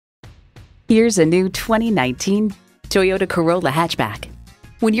Here's a new 2019 Toyota Corolla Hatchback.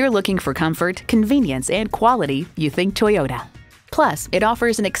 When you're looking for comfort, convenience, and quality, you think Toyota. Plus, it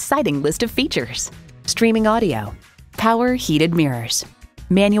offers an exciting list of features: streaming audio, power heated mirrors,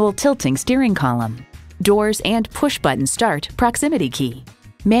 manual tilting steering column, doors and push-button start proximity key,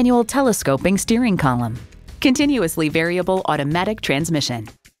 manual telescoping steering column, continuously variable automatic transmission,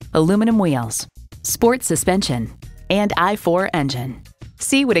 aluminum wheels, sport suspension, and i4 engine.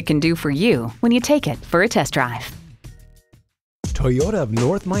 See what it can do for you when you take it for a test drive. Toyota of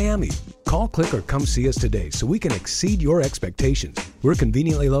North Miami. Call, click, or come see us today so we can exceed your expectations. We're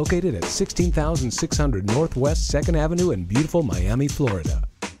conveniently located at 16,600 Northwest 2nd Avenue in beautiful Miami, Florida.